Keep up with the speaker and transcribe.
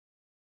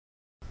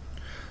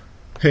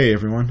Hey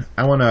everyone,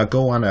 I want to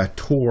go on a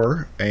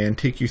tour and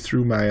take you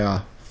through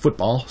my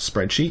football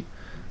spreadsheet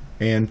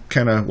and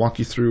kind of walk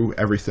you through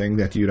everything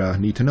that you'd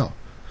need to know.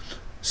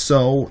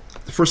 So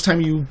the first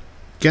time you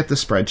get the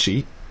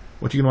spreadsheet,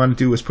 what you're going to want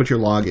to do is put your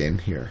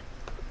login here.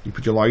 You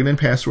put your login and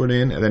password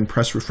in and then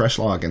press refresh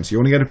logins. You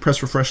only got to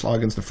press refresh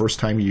logins the first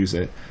time you use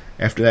it.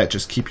 After that,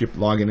 just keep your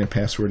login and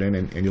password in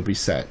and you'll be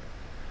set.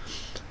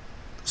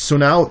 So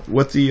now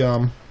what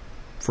the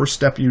first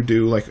step you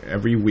do, like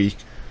every week,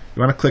 you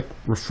want to click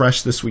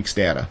refresh this week's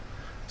data.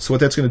 So what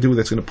that's going to do,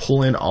 that's going to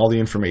pull in all the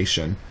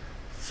information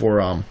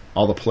for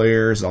all the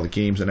players, all the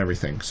games and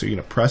everything. So you're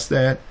going to press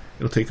that.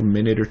 It'll take a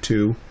minute or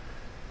two.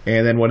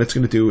 And then what it's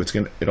going to do,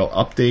 it'll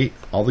update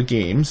all the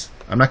games.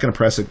 I'm not going to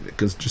press it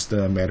because it's just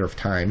a matter of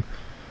time.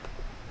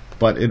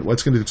 But what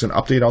it's going to do, it's going to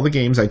update all the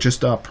games. I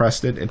just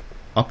pressed it and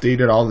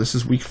updated all. This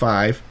is week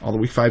 5, all the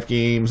week 5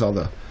 games, all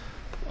the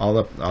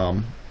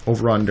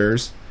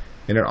over-unders.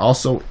 And it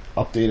also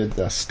updated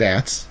the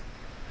stats.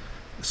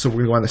 So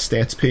we're going to go on the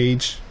stats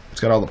page. It's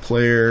got all the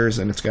players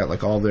and it's got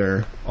like all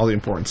the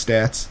important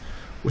stats,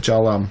 which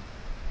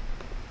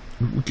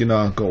we can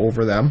go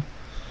over them.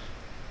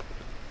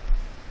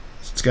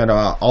 It's got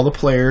all the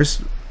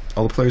players.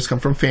 All the players come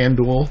from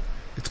FanDuel.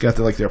 It's got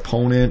their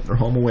opponent, their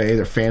home away,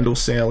 their FanDuel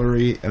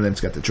salary, and then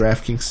it's got the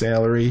DraftKings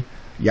salary,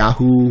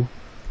 Yahoo,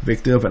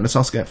 Victiv, and it's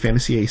also got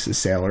Fantasy Aces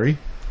salary.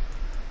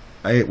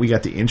 We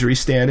got the injury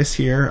status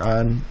here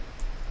on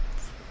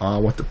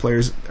what the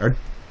players are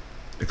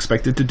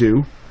expected to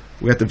do.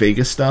 We got the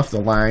Vegas stuff,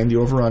 the line, the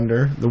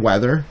over-under, the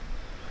weather,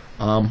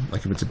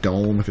 like if it's a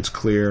dome, if it's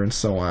clear, and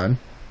so on.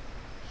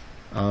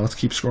 Let's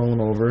keep scrolling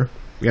over.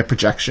 We got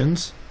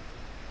projections.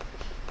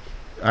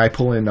 I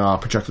pull in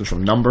projections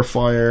from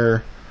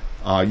Numberfire.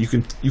 You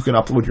can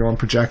upload your own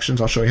projections.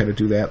 I'll show you how to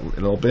do that in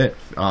a little bit.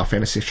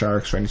 Fantasy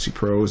Sharks, Fantasy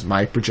Pros,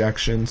 my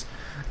projections,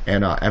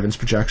 and Evan's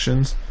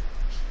projections.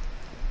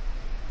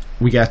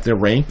 We got their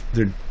rank,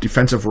 their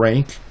defensive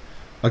rank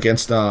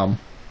against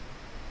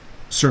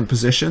certain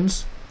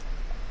positions.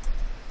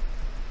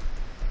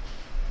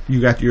 You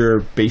got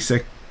your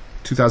basic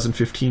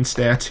 2015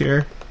 stats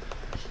here,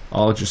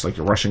 all just like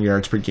your rushing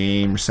yards per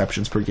game,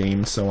 receptions per game,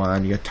 and so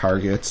on. You got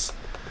targets.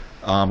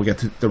 We got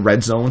the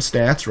red zone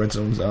stats. Red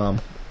zone's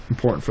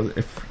important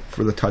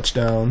for the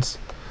touchdowns.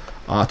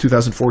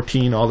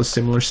 2014, all the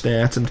similar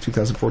stats, and the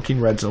 2014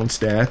 red zone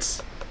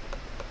stats.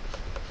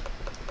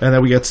 And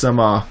then we got some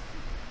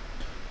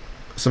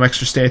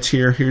extra stats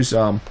here. Here's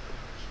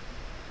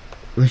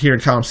here in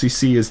column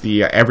CC is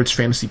the average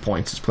fantasy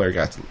points this player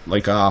got.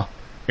 Like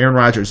Aaron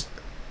Rodgers,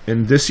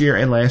 in this year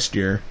and last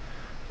year,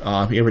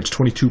 he averaged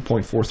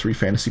 22.43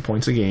 fantasy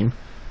points a game.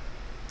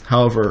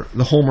 However,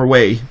 the home or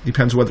away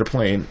depends whether they're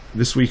playing.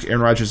 This week,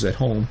 Aaron Rodgers at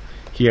home,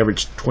 he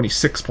averaged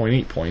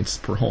 26.8 points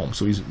per home,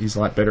 so he's a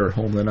lot better at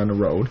home than on the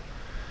road.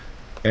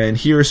 And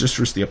here is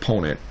just the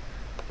opponent.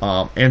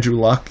 Andrew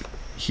Luck,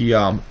 he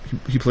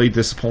played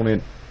this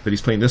opponent that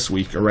he's playing this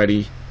week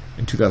already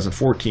in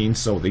 2014,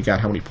 so they got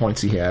how many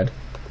points he had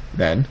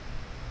then.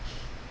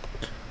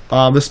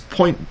 This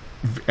point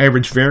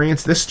average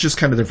variance, this is just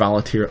kind of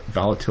their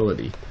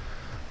volatility.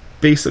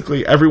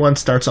 Basically, everyone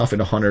starts off at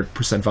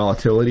 100%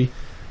 volatility.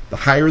 The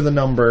higher the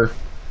number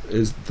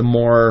is, the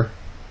more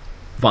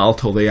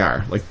volatile they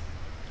are. Like,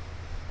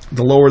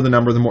 the lower the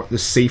number, the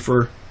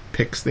safer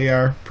picks they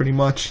are, pretty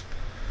much.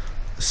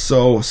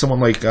 So, someone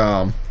like,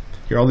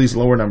 here, all these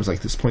lower numbers,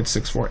 like this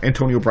 0.64,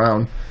 Antonio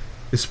Brown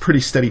is a pretty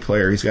steady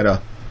player. He's got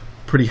a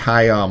pretty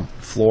high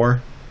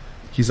floor.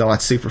 He's a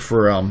lot safer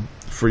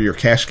for your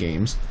cash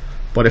games.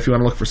 But if you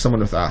want to look for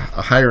someone with a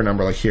higher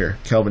number, like here,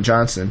 Calvin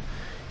Johnson,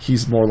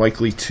 he's more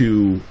likely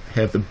to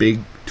have the big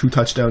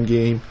 2-touchdown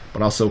game,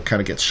 but also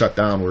kind of get shut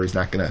down where he's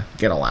not going to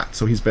get a lot.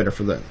 So he's better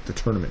for the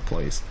tournament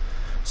plays.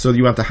 So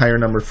you want the higher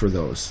number for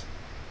those.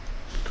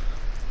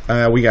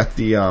 We got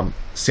the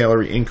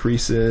salary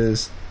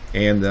increases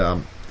and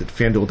the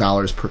FanDuel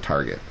dollars per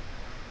target.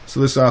 So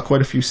there's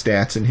quite a few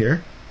stats in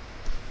here.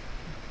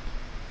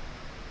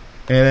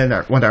 And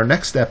then what our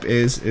next step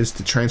is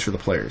to transfer the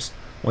players.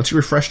 Once you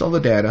refreshed all the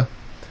data,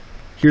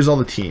 here's all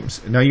the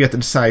teams. And now you have to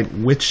decide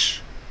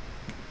which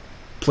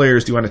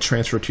players do you want to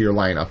transfer to your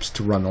lineups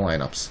to run the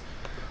lineups.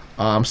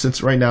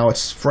 Since right now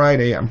it's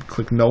Friday, I'm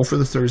click no for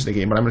the Thursday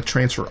game, but I'm going to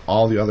transfer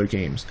all the other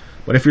games.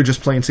 But if you're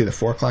just playing, say, the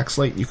 4 o'clock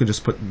slate, you can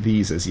just put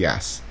these as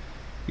yes.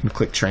 You can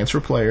click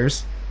transfer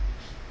players.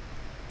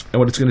 And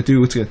what it's going to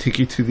do, it's going to take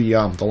you to the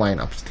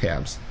lineups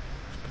tabs.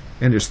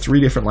 And there's 3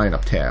 different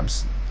lineup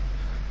tabs.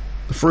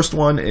 The first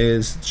one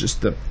is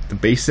just the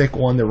basic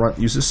one that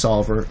uses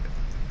Solver.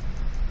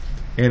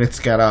 And it's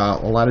got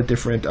a lot of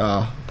different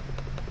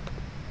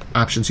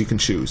options you can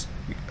choose.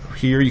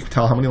 Here you can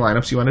tell how many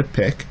lineups you want to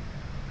pick.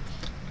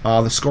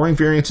 The scoring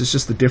variance is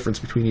just the difference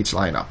between each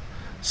lineup.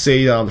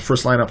 Say the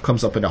first lineup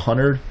comes up at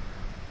 100.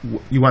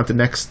 You want the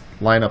next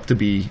lineup to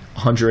be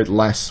 100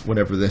 less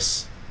whatever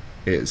this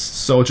is.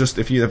 So just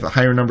if you have a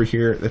higher number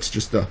here, that's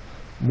just the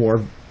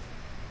more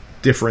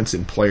difference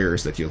in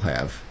players that you'll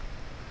have.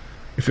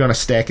 If you want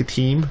to stack a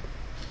team,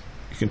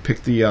 you can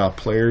pick the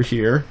player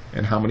here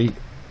and how many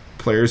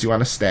players you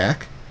want to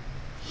stack.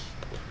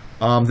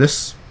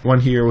 This one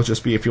here will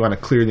just be if you want to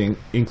clear the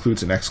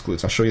includes and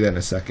excludes. I'll show you that in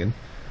a second.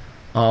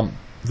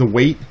 The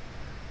weight,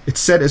 it's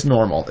set as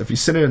normal. If you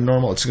set it at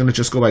normal, it's going to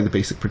just go by the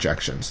basic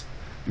projections.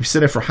 If you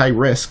set it for high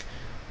risk,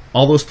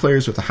 all those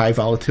players with a high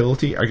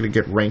volatility are going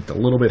to get ranked a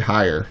little bit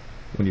higher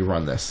when you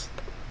run this.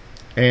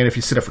 And if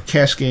you set it for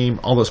cash game,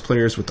 all those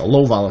players with the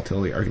low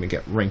volatility are going to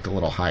get ranked a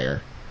little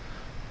higher.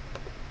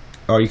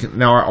 Or you can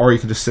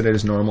just set it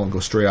as normal and go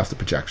straight off the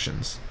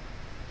projections.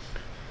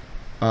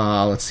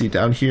 Let's see,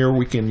 down here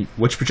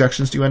which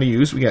projections do you want to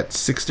use? We got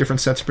 6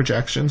 different sets of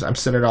projections. I'm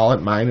set it all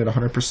at mine at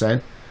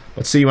 100%.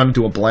 Let's say you want to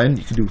do a blend.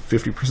 You can do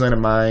 50% of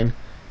mine,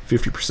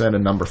 50%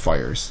 of number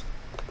fires.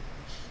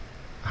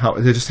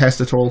 It just has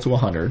to total to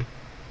 100.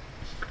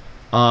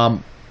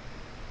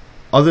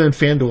 Other than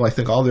FanDuel, I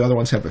think all the other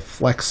ones have a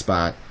flex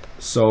spot.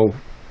 So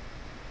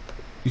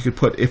you could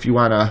put, if you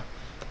want to,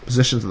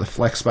 positions of the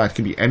flex spot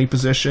can be any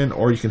position,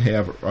 or you can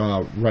have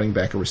running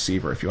back or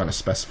receiver if you want to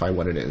specify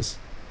what it is.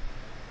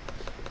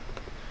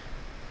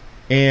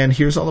 And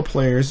here's all the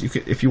players.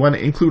 If you want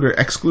to include or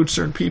exclude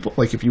certain people,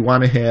 like if you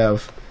want to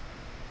have,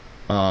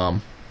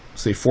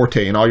 say,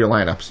 Forte in all your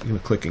lineups, you're going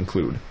to click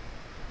include.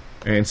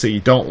 And say you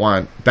don't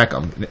want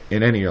Beckham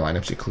in any of your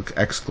lineups, you click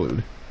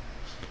exclude.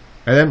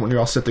 And then when you're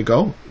all set to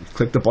go, you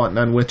click the button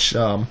on which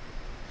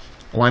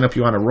lineup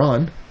you want to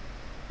run,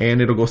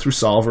 and it'll go through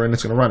Solver and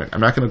it's going to run it. I'm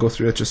not going to go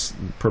through it just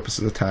for the purpose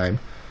of the time.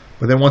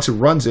 But then once it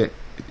runs it,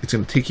 it's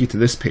going to take you to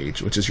this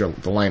page, which is the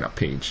lineup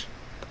page.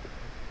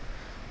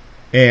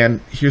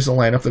 And here's the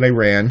lineup that I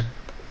ran.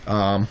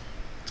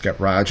 It's got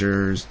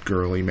Rodgers,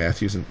 Gurley,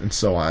 Matthews, and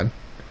so on.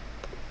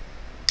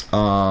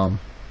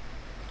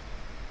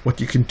 What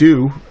you can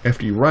do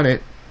after you run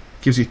it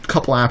gives you a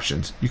couple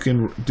options. You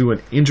can do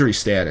an injury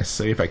status.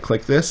 So if I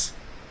click this,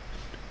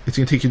 it's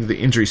going to take you to the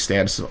injury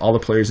status of all the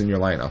players in your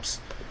lineups.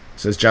 It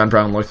says John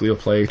Brown likely to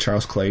play,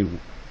 Charles Clay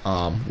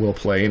will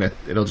play, and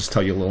it'll just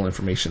tell you a little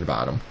information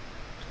about him.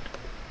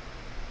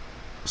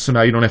 So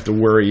now you don't have to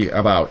worry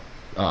about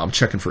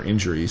checking for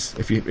injuries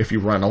if you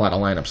run a lot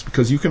of lineups,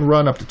 because you can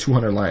run up to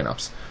 200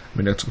 lineups. I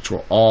mean, that's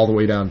control all the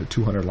way down to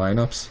 200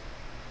 lineups.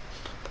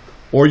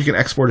 Or you can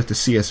export it to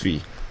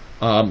CSV.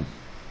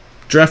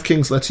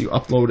 DraftKings lets you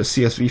upload a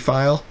CSV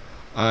file.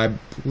 I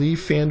believe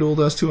FanDuel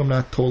does too. I'm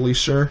not totally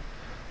sure.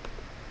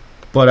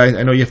 But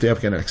I know you have to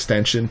have an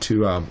extension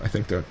to, I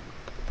think, the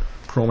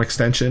Chrome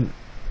extension.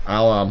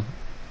 I'll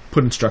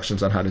put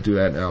instructions on how to do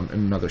that in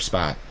another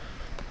spot.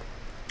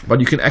 But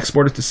you can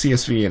export it to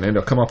CSV, and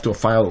it'll come up to a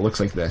file that looks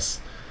like this.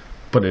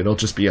 But it'll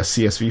just be a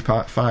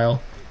CSV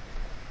file.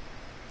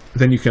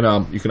 Then you can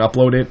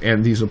upload it,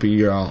 and these will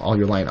be all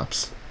your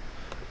lineups,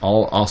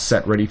 all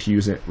set, ready to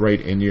use it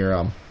right in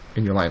your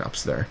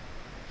lineups there.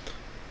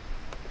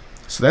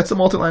 So that's the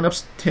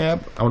Multilineups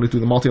tab. I want to do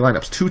the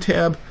Multilineups 2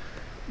 tab.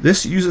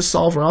 This uses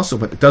Solver also,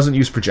 but it doesn't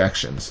use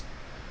projections.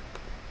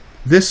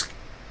 This,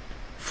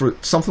 for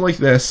something like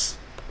this,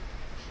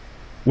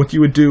 what you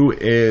would do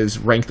is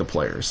rank the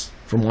players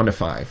from 1 to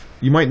 5.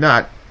 You might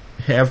not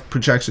have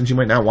projections. You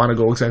might not want to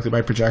go exactly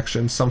by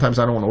projections. Sometimes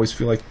I don't always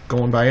feel like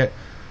going by it,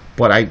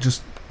 but I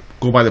just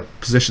go by the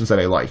positions that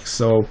I like.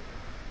 So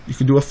you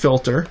can do a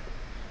filter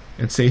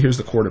and say, here's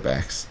the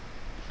quarterbacks.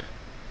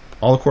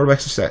 All the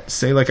quarterbacks are set.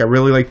 Say, like, I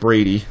really like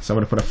Brady, so I'm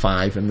going to put a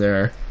 5 in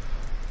there.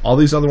 All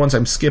these other ones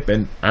I'm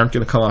skipping aren't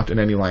going to come out in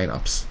any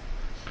lineups.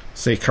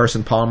 Say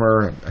Carson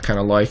Palmer, I kind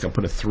of like. I'll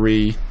put a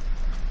 3.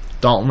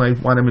 Dalton, I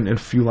want him in a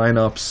few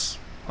lineups.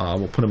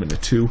 We'll put him in a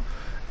 2.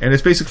 And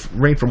it's basically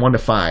ranked from 1 to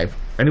 5.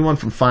 Anyone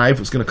from 5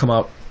 is going to come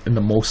out in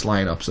the most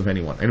lineups of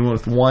anyone. Anyone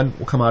with 1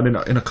 will come out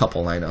in a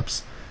couple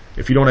lineups.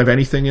 If you don't have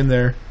anything in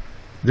there,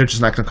 they're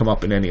just not going to come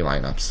up in any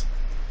lineups.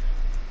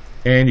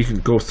 And you can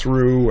go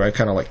through. I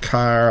kind of like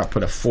Carr. I'll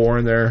put a 4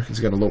 in there because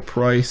he's got a low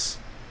price.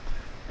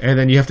 And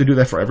then you have to do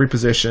that for every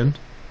position.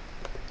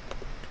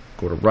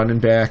 Go to running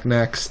back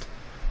next.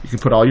 You can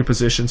put all your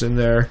positions in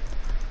there.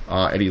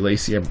 Eddie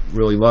Lacy I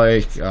really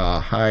like.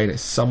 Hyde I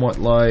somewhat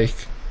like.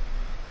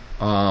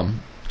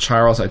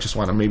 Charles I just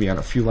want him maybe on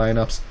a few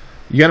lineups.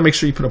 You got to make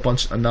sure you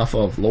put enough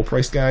of low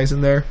price guys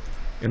in there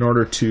in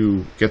order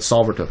to get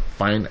Solver to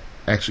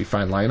actually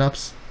find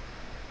lineups.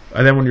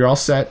 And then when you're all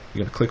set,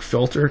 you're going to click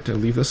filter to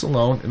leave this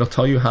alone. It'll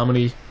tell you how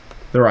many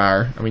there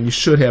are. I mean, you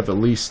should have at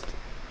least,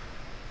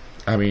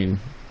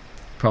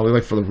 probably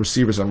like for the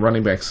receivers and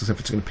running backs, because if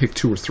it's going to pick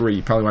 2 or 3,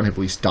 you probably want to have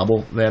at least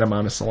double that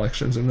amount of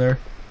selections in there.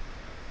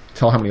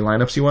 Tell how many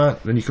lineups you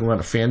want. Then you can run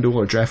a FanDuel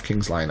or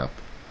DraftKings lineup.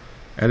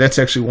 And that's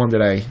actually one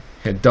that I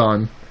had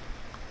done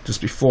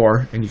just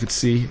before. And you could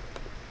see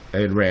I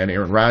had ran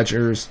Aaron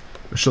Rodgers.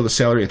 It'll show the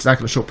salary. It's not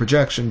going to show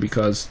projection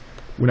because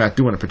we're not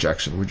doing a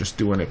projection. We're just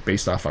doing it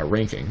based off our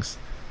rankings.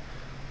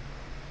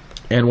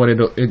 And what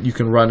you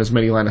can run as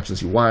many lineups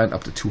as you want,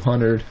 up to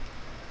 200.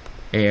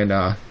 And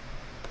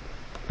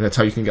that's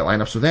how you can get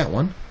lineups with that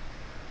one.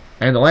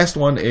 And the last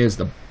one is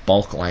the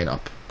bulk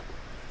lineup.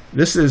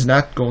 This is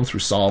not going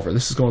through Solver.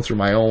 This is going through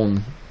my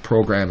own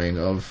programming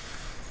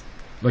of,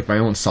 like, my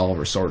own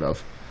Solver, sort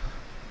of.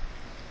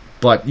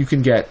 But you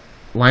can get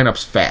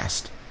lineups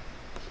fast.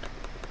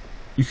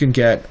 You can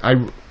get,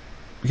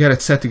 you got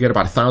it set to get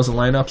about 1,000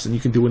 lineups, and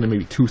you can do it in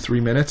maybe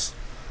 2-3 minutes.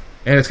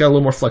 And it's got a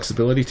little more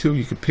flexibility too.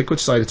 You can pick which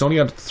site. It's only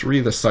on 3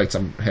 of the sites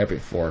I'm having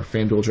it for: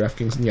 FanDuel,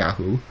 DraftKings, and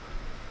Yahoo.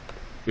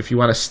 If you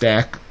want to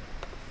stack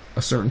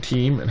a certain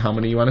team and how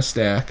many you want to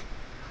stack,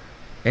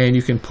 and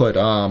you can put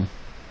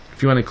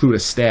if you want to include a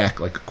stack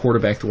like a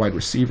quarterback to wide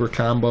receiver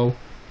combo,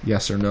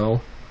 yes or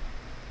no.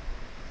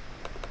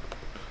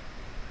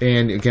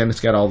 And again, it's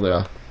got all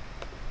the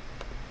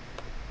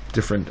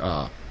different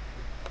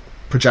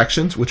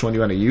projections, which one you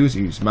want to use.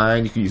 You use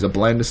mine, you can use a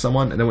blend to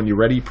someone, and then when you're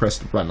ready, you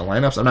press run the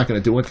lineups. I'm not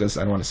going to do it because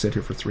I don't want to sit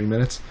here for 3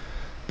 minutes.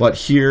 But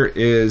here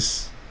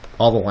is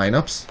all the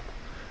lineups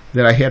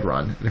that I had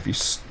run. And if you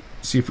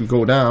see, if we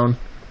go down,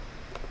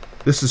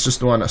 this is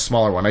just a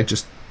smaller one. I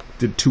just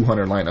did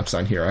 200 lineups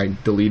on here. I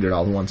deleted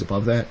all the ones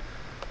above that.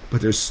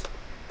 But there's,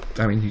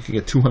 I mean, you can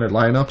get 200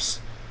 lineups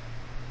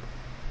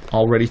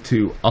all ready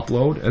to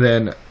upload. And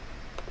then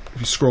if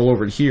you scroll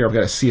over to here, I've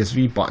got a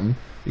CSV button.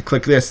 You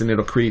click this and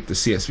it'll create the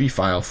CSV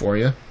file for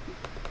you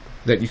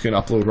that you can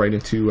upload right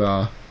into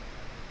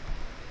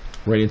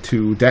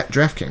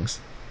DraftKings.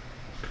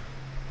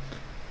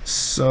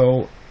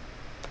 So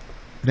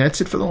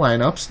that's it for the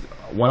lineups.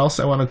 What else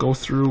I want to go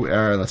through?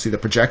 Let's see, the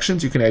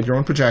projections. You can add your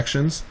own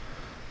projections.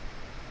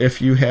 If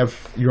you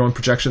have your own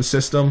projection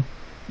system,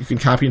 you can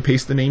copy and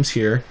paste the names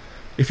here.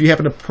 If you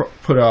happen to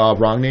put a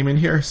wrong name in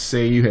here,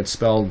 say you had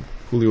spelled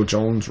Julio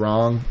Jones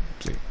wrong,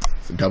 say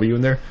it's a W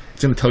in there,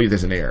 it's going to tell you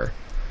there's an error.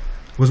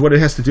 Because what it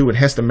has to do, it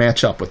has to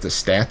match up with the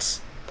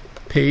stats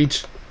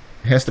page.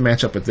 It has to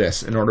match up with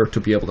this in order to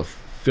be able to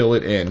fill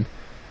it in.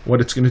 What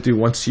it's going to do,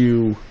 once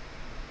you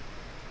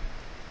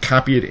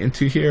copy it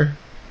into here,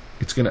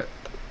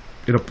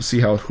 it'll see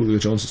how Julio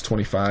Jones is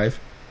 25.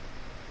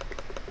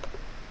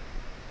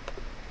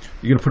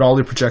 You're going to put all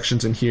the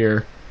projections in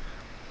here,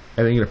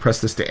 and then you're going to press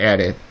this to add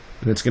it,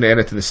 and it's going to add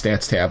it to the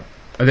stats tab.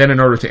 And then in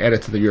order to add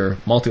it to your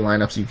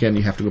multi-lineups, again,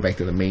 you have to go back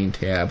to the main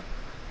tab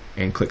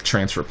and click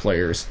transfer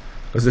players,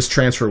 because this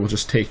transfer will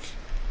just take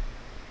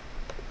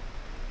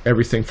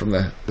everything from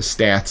the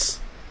stats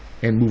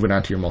and move it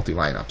onto your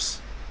multi-lineups.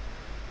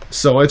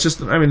 So it's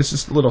just, I mean, it's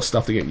just little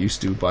stuff to get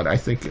used to, but I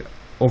think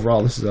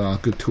overall this is a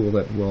good tool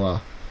that will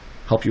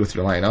help you with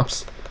your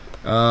lineups.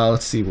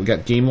 Let's see, we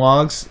got game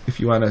logs. If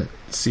you want to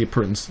see a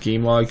person's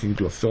game log, you can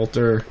do a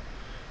filter,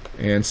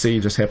 and say you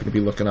just happen to be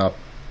looking up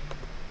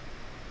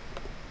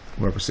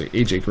whatever, say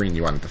AJ Green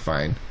you wanted to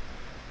find.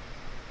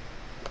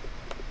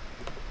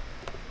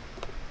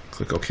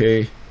 Click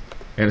OK,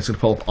 and it's going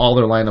to pull up all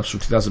their lineups from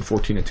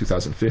 2014 and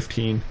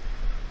 2015.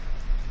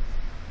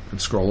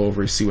 And scroll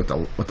over, you see what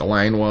the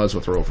line was,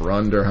 what they're over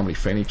under, how many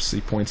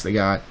fantasy points they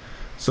got.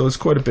 So there's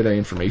quite a bit of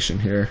information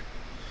here.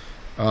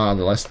 The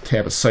last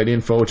tab is site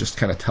info, just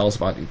kind of tells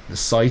about the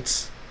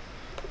sites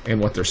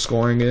and what their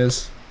scoring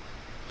is.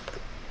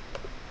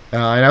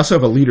 And I also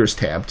have a leaders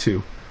tab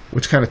too,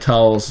 which kind of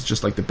tells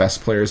just like the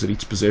best players at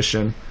each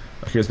position.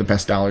 Here's the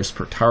best dollars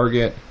per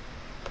target,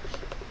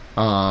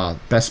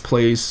 best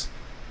plays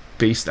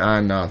based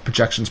on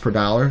projections per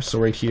dollar. So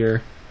right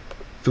here,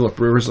 Phillip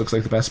Rivers looks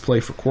like the best play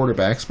for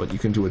quarterbacks, but you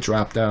can do a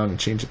drop down and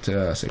change it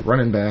to say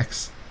running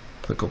backs.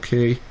 Click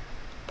OK,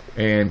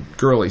 and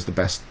Gurley's the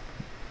best.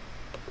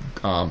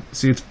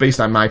 See, it's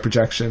based on my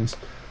projections,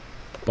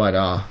 but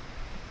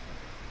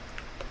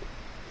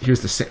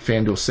here's the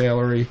FanDuel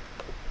salary,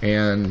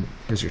 and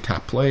here's your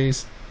top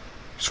plays.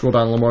 Scroll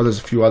down a little more, there's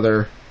a few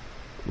other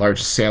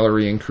large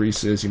salary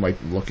increases. You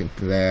might look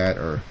into that,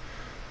 or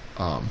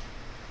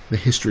the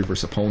history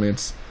versus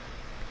opponents.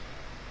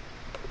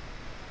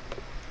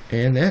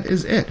 And that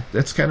is it.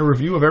 That's kind of a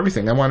review of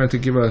everything. I wanted to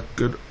give a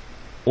good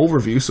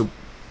overview so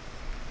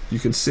you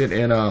can sit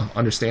and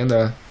understand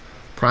the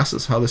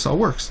process, how this all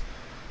works.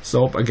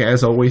 So, again,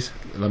 as always,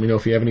 let me know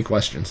if you have any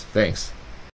questions. Thanks.